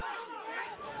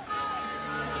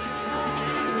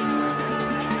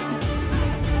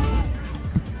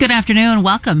Good afternoon.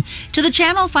 Welcome to the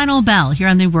Channel Final Bell here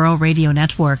on the Rural Radio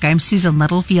Network. I'm Susan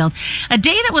Littlefield. A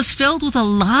day that was filled with a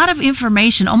lot of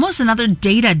information, almost another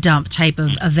data dump type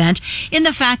of event, in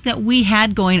the fact that we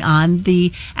had going on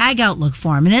the Ag Outlook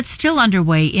Forum, and it's still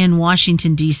underway in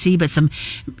Washington, D.C., but some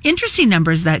interesting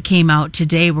numbers that came out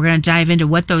today. We're going to dive into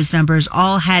what those numbers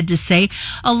all had to say,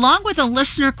 along with a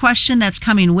listener question that's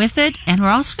coming with it, and we're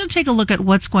also going to take a look at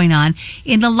what's going on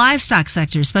in the livestock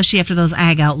sector, especially after those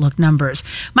Ag Outlook numbers.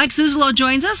 Mike Zuzolo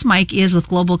joins us. Mike is with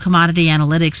Global Commodity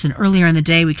Analytics, and earlier in the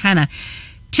day, we kind of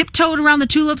tiptoed around the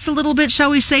tulips a little bit, shall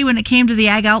we say, when it came to the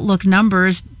Ag Outlook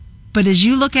numbers. But as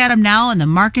you look at them now and the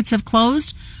markets have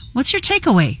closed, what's your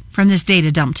takeaway from this data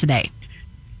dump today?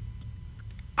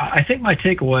 I think my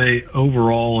takeaway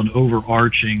overall and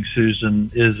overarching,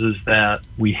 Susan, is that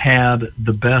we had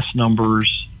the best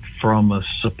numbers from a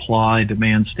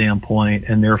supply-demand standpoint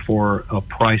and therefore a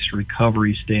price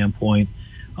recovery standpoint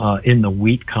in the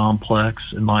wheat complex,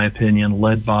 in my opinion,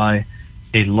 led by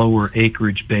a lower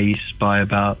acreage base by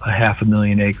about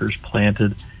 500,000 acres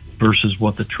planted versus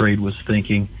what the trade was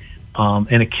thinking,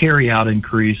 and a carry-out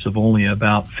increase of only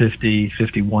about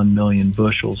 51 million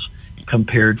bushels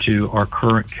compared to our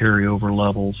current carryover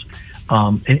levels.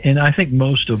 And I think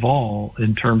most of all,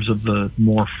 in terms of the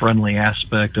more friendly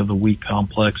aspect of the wheat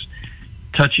complex,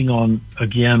 touching on,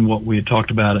 again, what we had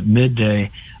talked about at midday,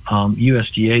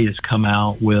 USDA has come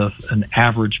out with an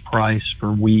average price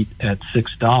for wheat at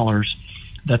 $6.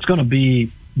 That's going to be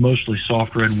mostly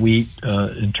soft red wheat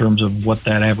in terms of what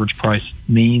that average price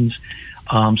means.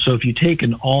 So if you take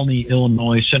an Alny,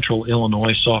 Illinois, Central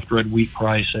Illinois soft red wheat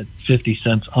price at 50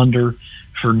 cents under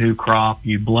for new crop,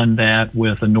 you blend that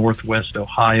with a Northwest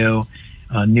Ohio,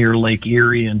 near Lake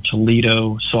Erie and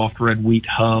Toledo soft red wheat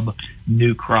hub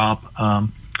new crop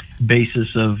basis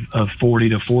of 40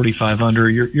 to 45 under,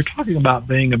 you're talking about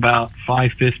being about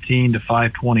 515 to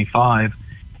 525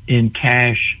 in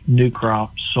cash new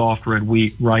crop soft red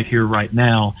wheat right here, right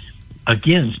now,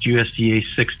 against USDA's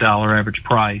 $6 average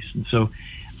price. And so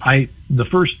the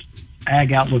first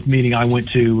Ag Outlook meeting I went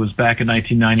to was back in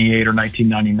 1998 or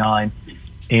 1999.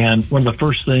 And one of the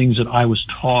first things that I was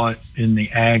taught in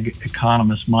the ag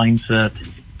economist mindset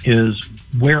is,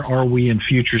 where are we in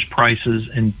futures prices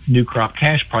and new crop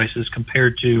cash prices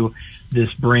compared to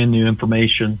this brand new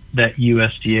information that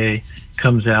USDA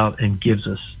comes out and gives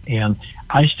us? And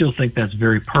I still think that's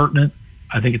very pertinent.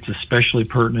 I think it's especially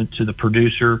pertinent to the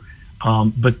producer.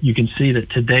 But you can see that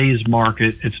today's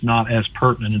market, it's not as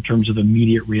pertinent in terms of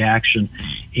immediate reaction.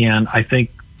 And I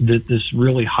think that this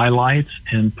really highlights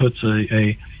and puts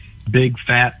a big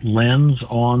fat lens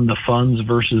on the funds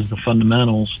versus the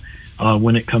fundamentals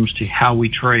when it comes to how we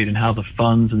trade and how the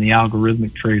funds and the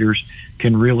algorithmic traders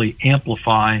can really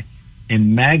amplify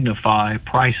and magnify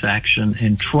price action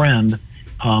and trend.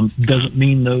 Doesn't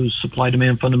mean those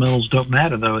supply-demand fundamentals don't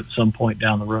matter, though, at some point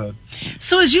down the road.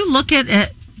 So as you look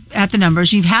at the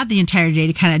numbers, you've had the entire day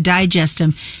to kind of digest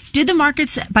them. Did the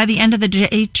markets, by the end of the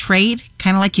day, trade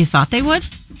kind of like you thought they would?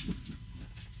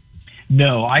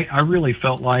 No, I really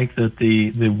felt like that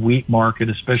the wheat market,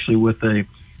 especially with a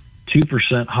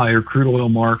 2% higher crude oil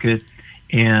market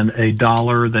and a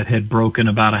dollar that had broken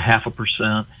about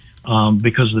 0.5%,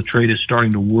 because the trade is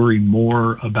starting to worry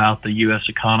more about the U.S.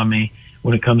 economy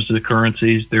when it comes to the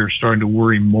currencies. They're starting to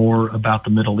worry more about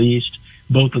the Middle East.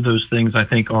 Both of those things, I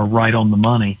think, are right on the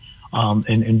money.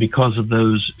 And because of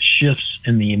those shifts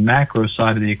in the macro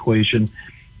side of the equation,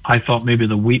 I thought maybe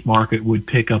the wheat market would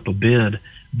pick up a bid,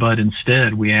 but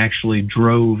instead we actually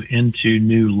drove into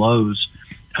new lows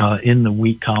in the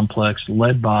wheat complex,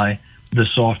 led by the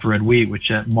soft red wheat, which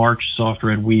at March soft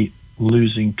red wheat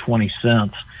losing 20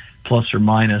 cents plus or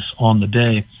minus on the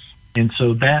day. And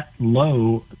so that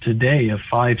low today of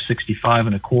 565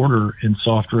 and a quarter in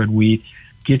soft red wheat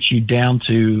gets you down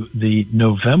to the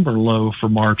November low for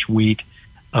March wheat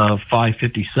of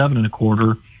 557 and a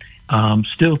quarter.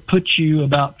 Still puts you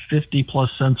about 50 plus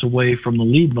cents away from the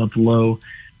lead month low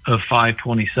of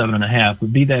 527 and a half.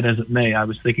 But be that as it may, I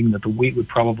was thinking that the wheat would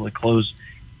probably close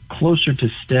closer to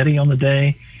steady on the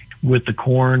day, with the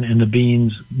corn and the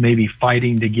beans maybe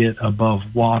fighting to get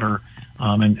above water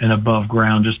and above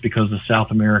ground, just because the South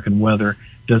American weather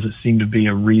doesn't seem to be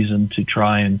a reason to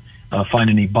try and find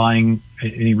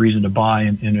any reason to buy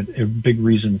and a big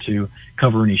reason to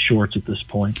cover any shorts at this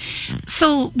point.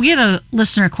 So we had a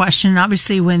listener question.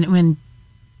 Obviously, when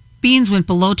beans went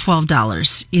below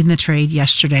 $12 in the trade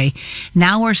yesterday,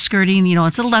 now we're skirting,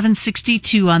 it's at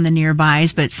 $11.62 on the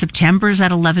nearbys, but September's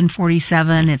at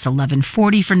 $11.47. It's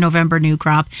 $11.40 for November new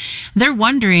crop. They're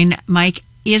wondering, Mike,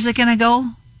 is it going to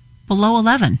go below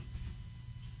 11?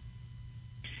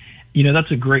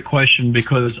 That's a great question,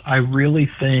 because I really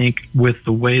think with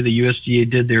the way the USDA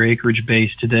did their acreage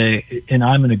base today, and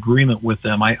I'm in agreement with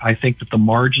them, I think that the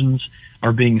margins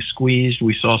are being squeezed.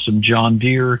 We saw some John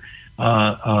Deere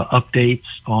updates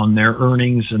on their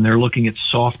earnings, and they're looking at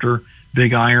softer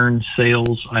big iron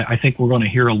sales. I think we're going to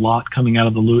hear a lot coming out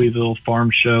of the Louisville Farm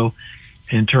Show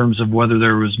in terms of whether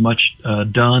there was much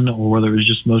done or whether it was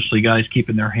just mostly guys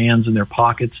keeping their hands in their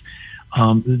pockets.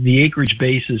 The acreage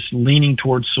base is leaning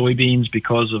towards soybeans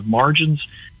because of margins,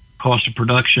 cost of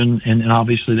production, and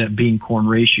obviously that bean-corn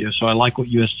ratio. So I like what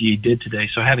USDA did today.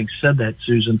 So having said that,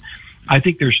 Susan, I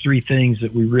think there's three things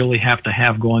that we really have to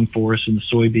have going for us in the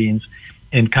soybeans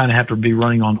and kind of have to be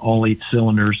running on all 8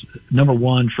 cylinders. Number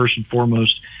one, first and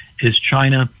foremost, is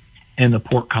China and the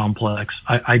pork complex.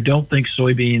 I don't think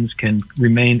soybeans can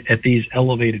remain at these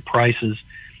elevated prices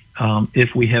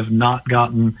if we have not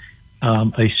gotten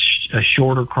a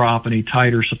shorter crop and a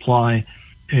tighter supply,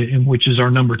 which is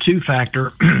our number 2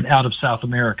 factor out of South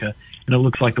America. And it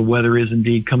looks like the weather is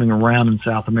indeed coming around in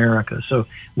South America. So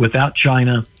without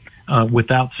China,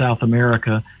 without South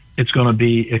America, it's going to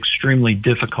be extremely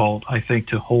difficult, I think,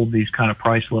 to hold these kind of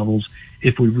price levels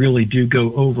if we really do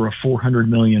go over a 400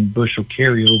 million bushel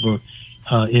carryover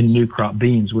in new crop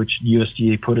beans, which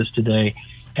USDA put us today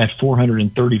at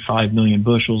 435 million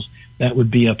bushels. That would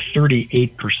be up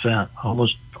 38%,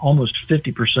 almost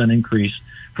 50% increase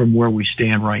from where we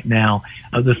stand right now.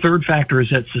 The third factor is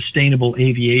that sustainable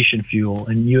aviation fuel,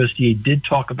 and USDA did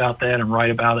talk about that and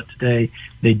write about it today.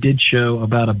 They did show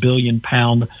about a 1 billion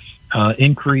pound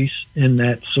increase in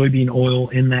that soybean oil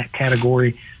in that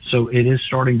category. So it is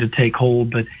starting to take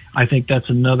hold, but I think that's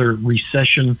another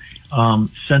recession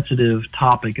sensitive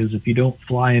topic, is if you don't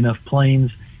fly enough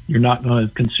planes, you're not going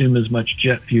to consume as much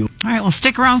jet fuel. All right, well,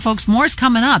 stick around, folks. More's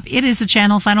coming up. It is the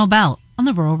Channel Final Bell on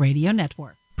the Rural Radio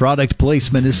Network. Product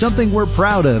placement is something we're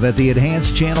proud of at the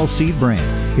Enhanced Channel Seed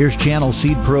brand. Here's Channel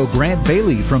Seed Pro Grant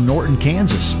Bailey from Norton,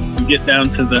 Kansas. We get down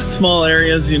to the small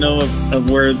areas, of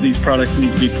where these products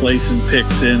need to be placed and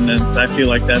picked in, and I feel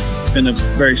like that's been a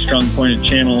very strong point at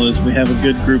Channel, is we have a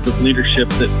good group of leadership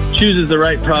that chooses the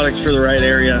right products for the right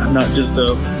area, not just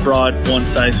a broad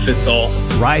one-size-fits-all.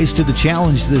 Rise to the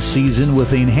challenge this season with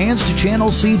the Enhanced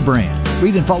Channel Seed brand.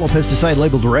 Read and follow pesticide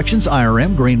label directions,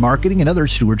 IRM, grain marketing, and other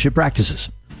stewardship practices.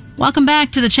 Welcome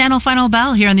back to the Channel Final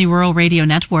Bell here on the Rural Radio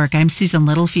Network. I'm Susan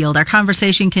Littlefield. Our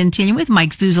conversation continuing with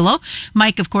Mike Zuzolo.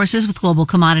 Mike, of course, is with Global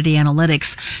Commodity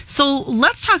Analytics. So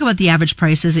let's talk about the average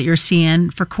prices that you're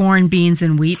seeing for corn, beans,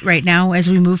 and wheat right now as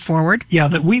we move forward. Yeah,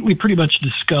 the wheat we pretty much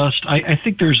discussed. I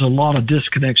think there's a lot of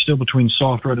disconnect still between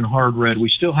soft red and hard red. We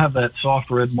still have that soft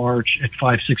red March at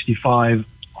 565,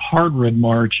 hard red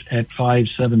March at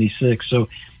 576. So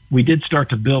we did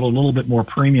start to build a little bit more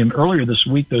premium. Earlier this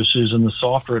week, though, Susan, the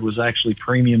soft red was actually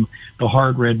premium, the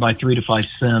hard red by 3 to 5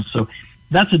 cents. So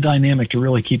that's a dynamic to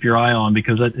really keep your eye on,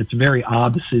 because it's very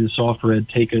odd to see the soft red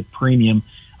take a premium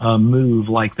move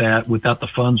like that without the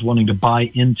funds wanting to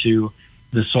buy into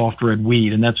the soft red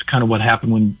wheat. And that's kind of what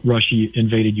happened when Russia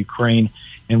invaded Ukraine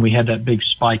and we had that big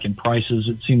spike in prices.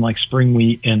 It seemed like spring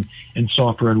wheat and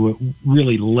soft red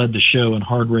really led the show, and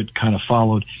hard red kind of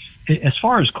followed. As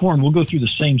far as corn, we'll go through the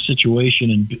same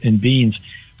situation in beans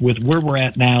with where we're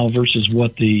at now versus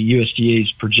what the USDA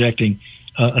is projecting.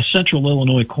 A central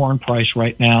Illinois corn price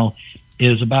right now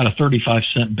is about a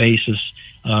 35-cent basis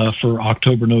for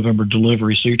October, November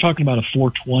delivery. So you're talking about a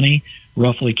 $4.20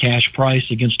 roughly cash price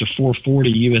against a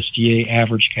 $4.40 USDA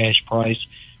average cash price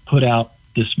put out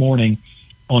this morning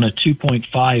on a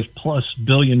 2.5 plus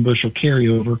billion bushel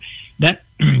carryover. That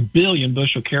billion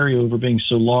bushel carryover being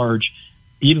so large,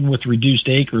 even with reduced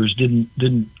acres,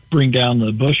 didn't bring down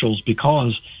the bushels,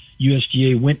 because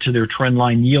USDA went to their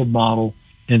trendline yield model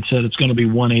and said it's going to be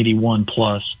 181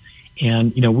 plus.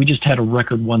 And, we just had a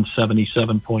record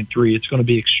 177.3. It's going to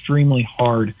be extremely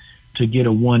hard to get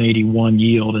a 181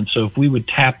 yield. And so if we would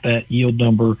tap that yield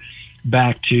number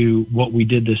back to what we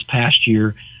did this past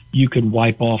year, you could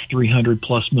wipe off 300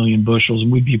 plus million bushels,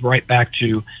 and we'd be right back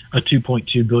to a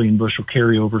 2.2 billion bushel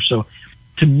carryover. So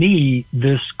to me,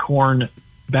 this corn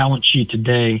balance sheet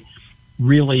today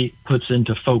really puts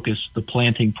into focus the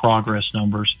planting progress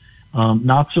numbers.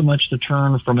 Not so much the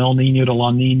turn from El Nino to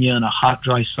La Nina and a hot,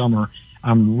 dry summer.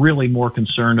 I'm really more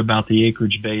concerned about the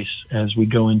acreage base as we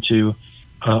go into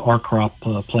our crop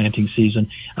planting season.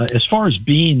 As far as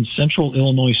beans, central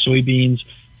Illinois soybeans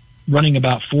running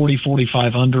about 40,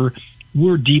 45 under.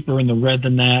 We're deeper in the red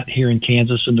than that here in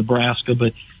Kansas and Nebraska,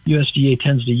 but USDA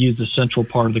tends to use the central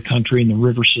part of the country and the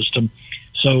river system.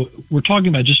 So we're talking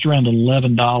about just around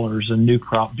 $11 in new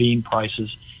crop bean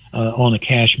prices on a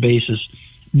cash basis.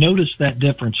 Notice that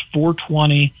difference,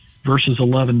 $4.20 versus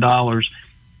 $11,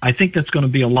 I think that's going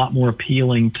to be a lot more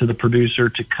appealing to the producer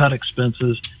to cut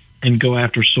expenses and go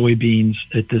after soybeans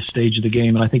at this stage of the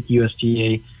game. And I think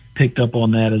USDA picked up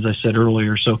on that, as I said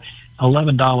earlier. So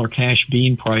 $11 cash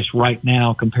bean price right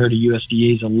now compared to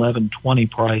USDA's $11.20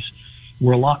 price,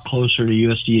 we're a lot closer to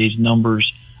USDA's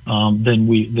numbers than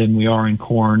we are in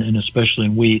corn and especially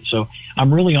in wheat. So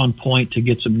I'm really on point to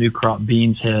get some new crop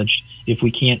beans hedged if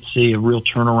we can't see a real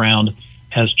turnaround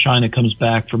as China comes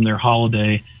back from their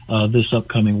holiday this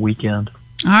upcoming weekend.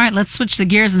 All right, let's switch the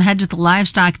gears and head to the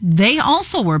livestock. They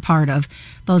also were part of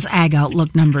those Ag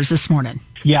Outlook numbers this morning.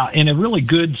 Yeah, and a really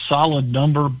good, solid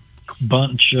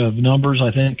bunch of numbers,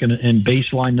 I think, and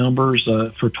baseline numbers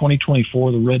for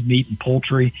 2024, the red meat and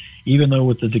poultry. Even though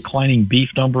with the declining beef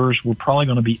numbers, we're probably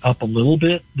going to be up a little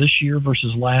bit this year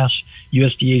versus last.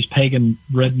 USDA's pegging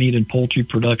red meat and poultry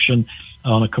production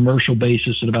on a commercial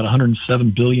basis at about 107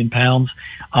 billion pounds.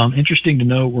 Interesting to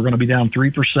note, we're going to be down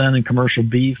 3% in commercial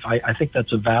beef. I think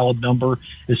that's a valid number,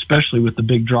 especially with the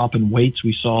big drop in weights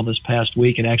we saw this past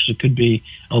week. It actually could be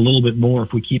a little bit more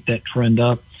if we keep that trend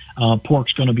up.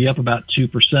 Pork's going to be up about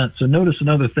 2%. So notice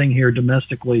another thing here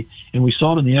domestically, and we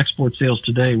saw it in the export sales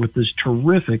today with this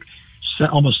terrific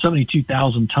almost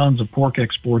 72,000 tons of pork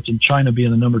exports and China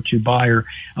being the number 2 buyer.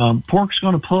 Pork's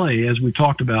going to play, as we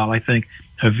talked about, I think,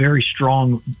 a very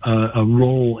strong a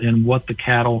role in what the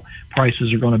cattle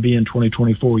prices are going to be in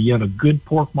 2024. You have a good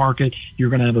pork market, you're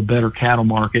going to have a better cattle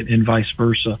market, and vice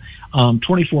versa.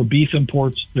 24 beef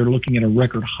imports, they're looking at a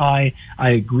record high.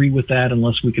 I agree with that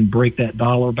unless we can break that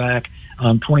dollar back.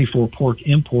 24 pork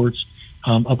imports,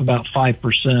 up about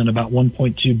 5%, about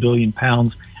 1.2 billion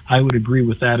pounds. I would agree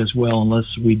with that as well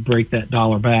unless we break that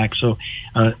dollar back. So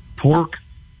pork,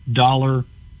 dollar,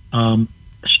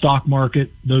 stock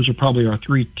market, those are probably our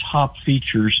 3 top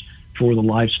features for the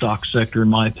livestock sector, in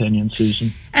my opinion,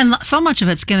 Susan. And so much of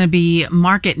it's going to be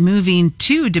market moving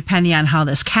too, depending on how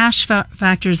this cash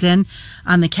factors in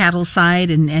on the cattle side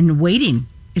and waiting.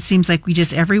 It seems like we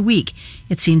just every week,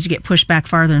 it seems to get pushed back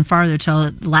farther and farther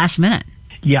till the last minute.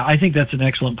 Yeah, I think that's an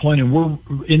excellent point, and we're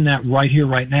in that right here,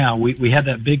 right now. We had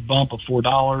that big bump of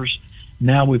 $4.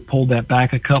 Now we've pulled that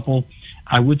back a couple.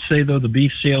 I would say, though, the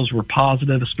beef sales were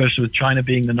positive, especially with China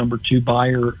being the number 2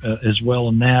 buyer as well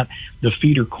in that. The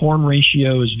feeder-corn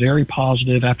ratio is very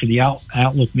positive. After the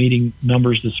Outlook meeting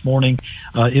numbers this morning,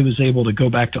 it was able to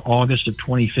go back to August of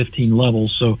 2015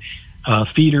 levels. So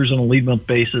feeders on a lead month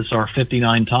basis are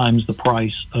 59 times the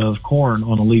price of corn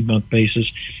on a lead month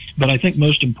basis. But I think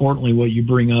most importantly, what you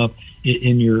bring up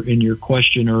in your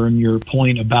question or in your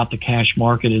point about the cash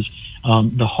market is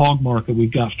the hog market.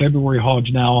 We've got February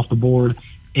hogs now off the board.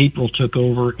 April took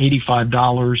over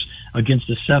 $85 against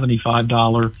a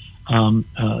 $75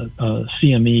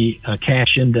 CME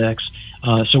cash index.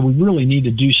 So we really need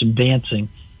to do some dancing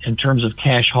in terms of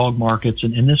cash hog markets,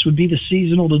 and this would be the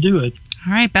seasonal to do it.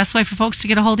 All right, best way for folks to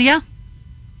get a hold of you?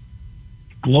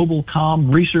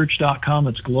 GlobalCommResearch.com.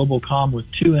 It's GlobalComm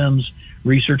with 2 M's,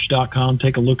 research.com.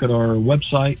 Take a look at our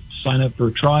website, sign up for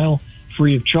a trial,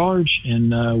 free of charge, and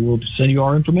we'll send you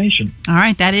our information. All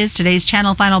right, that is today's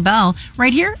Channel Final Bell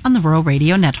right here on the Rural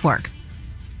Radio Network.